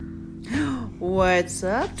What's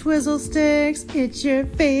up, Twizzle Sticks? It's your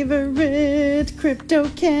favorite crypto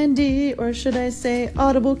candy, or should I say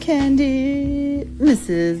audible candy,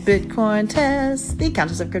 Mrs. Bitcoin Tess, the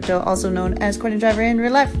Countess of Crypto, also known as Coin Driver in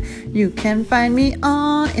real life. You can find me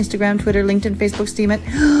on Instagram, Twitter, LinkedIn, Facebook, Steemit,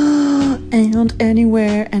 and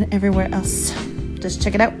anywhere and everywhere else. Just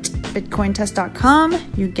check it out,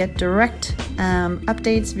 bitcointest.com. You get direct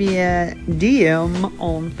updates via DM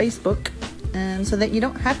on Facebook. So that you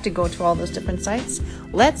don't have to go to all those different sites.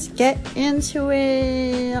 Let's get into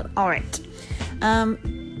it. All right.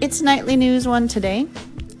 It's nightly news one today.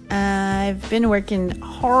 I've been working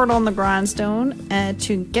hard on the grindstone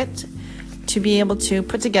to be able to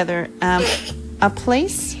put together a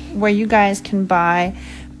place where you guys can buy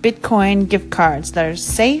Bitcoin gift cards that are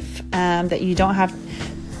safe, that you don't have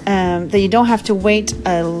to wait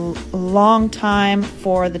a long time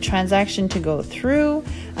for the transaction to go through,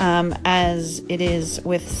 as it is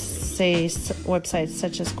with, say, websites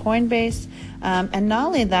such as Coinbase. And not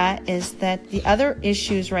only that, is that the other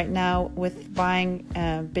issues right now with buying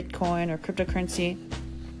Bitcoin or cryptocurrency,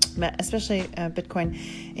 but especially Bitcoin,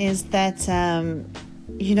 is that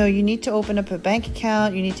you need to open up a bank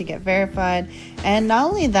account, you need to get verified. And not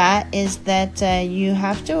only that, is that you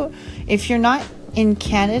have to, if you're not in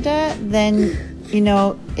Canada, then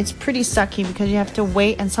it's pretty sucky because you have to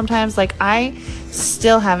wait, and sometimes, like, I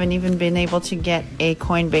still haven't even been able to get a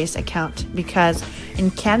Coinbase account because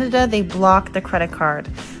in Canada they block the credit card.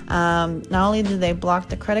 Not only do they block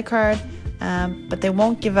the credit card, but they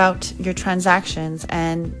won't give out your transactions,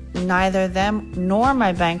 and neither them nor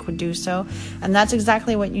my bank would do so. And that's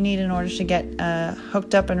exactly what you need in order to get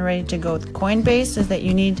hooked up and ready to go with Coinbase, is that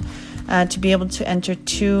you need to be able to enter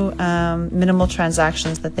two minimal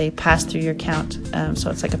transactions that they pass through your account. So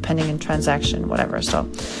it's like a pending in transaction, whatever.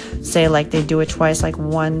 So say like they do it twice, like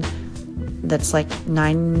one that's like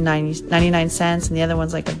 99 cents and the other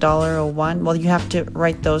one's like $1.01. Well, you have to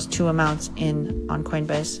write those two amounts in on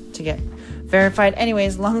Coinbase to get verified.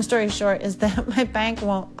 Anyways, long story short is that my bank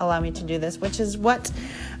won't allow me to do this, which is what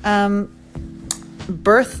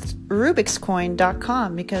birthed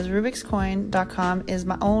rubikscoin.com, because rubikscoin.com is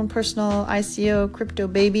my own personal ICO crypto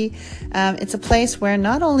baby. It's a place where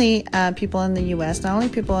not only people in the US, not only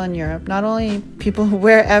people in Europe, not only people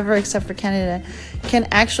wherever except for Canada can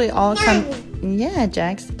actually all come,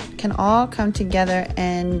 can all come together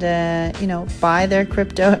and buy their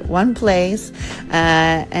crypto at one place.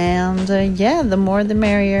 The more the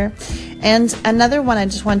merrier. And another one I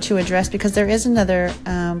just want to address, because there is another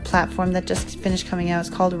platform that just finished coming out.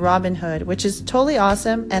 It's called Robinhood, which is totally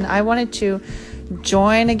awesome. And I wanted to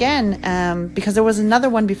join again because there was another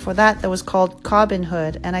one before that was called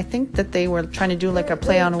Cobinhood. And I think that they were trying to do like a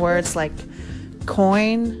play on words, like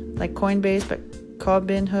coin, like Coinbase, but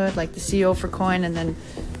Cobinhood, like the CO for coin, and then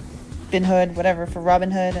Binhood, whatever, for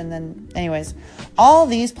Robinhood. And then anyways, all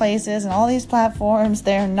these places and all these platforms,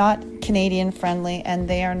 they're not Canadian friendly, and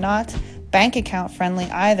they are not bank account friendly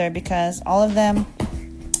either, because all of them,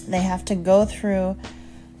 they have to go through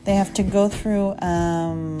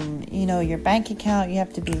your bank account. You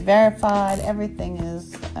have to be verified. Everything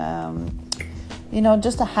is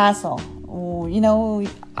just a hassle.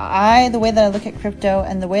 The way that I look at crypto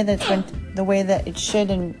and the way that it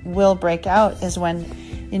should and will break out is when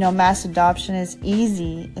mass adoption is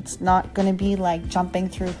easy. It's not going to be like jumping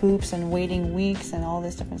through hoops and waiting weeks and all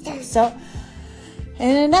this different stuff. So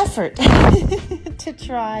in an effort to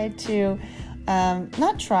try to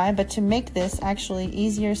but to make this actually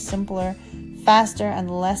easier, simpler, faster, and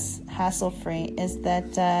less hassle-free, is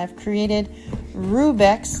that I've created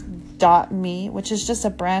Rubix.me, which is just a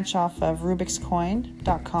branch off of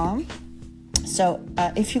rubikscoin.com. So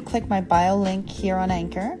if you click my bio link here on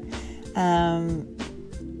Anchor,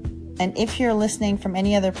 and if you're listening from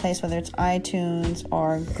any other place, whether it's iTunes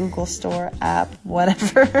or Google Store app,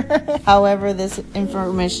 whatever, however this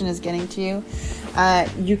information is getting to you,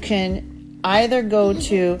 you can either go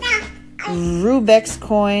to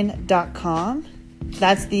rubikscoin.com.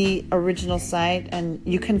 That's the original site, and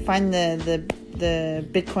you can find the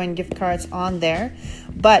Bitcoin gift cards on there.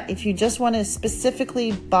 But if you just want to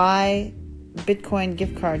specifically buy Bitcoin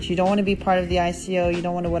gift cards, you don't want to be part of the ICO, you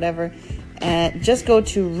don't want to whatever, just go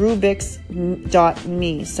to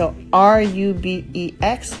Rubix.me. So RUBEX.ME.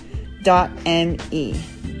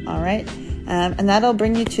 All right. And that'll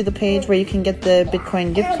bring you to the page where you can get the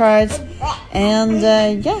Bitcoin gift cards. And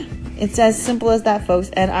it's as simple as that, folks.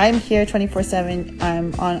 And I'm here 24/7.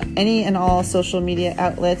 I'm on any and all social media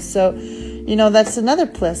outlets. So, that's another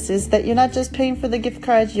plus, is that you're not just paying for the gift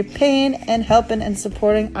cards, you're paying and helping and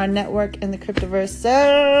supporting our network in the cryptoverse.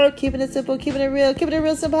 So keeping it simple, keeping it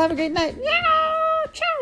real simple. Have a great night. Yeah! Ciao!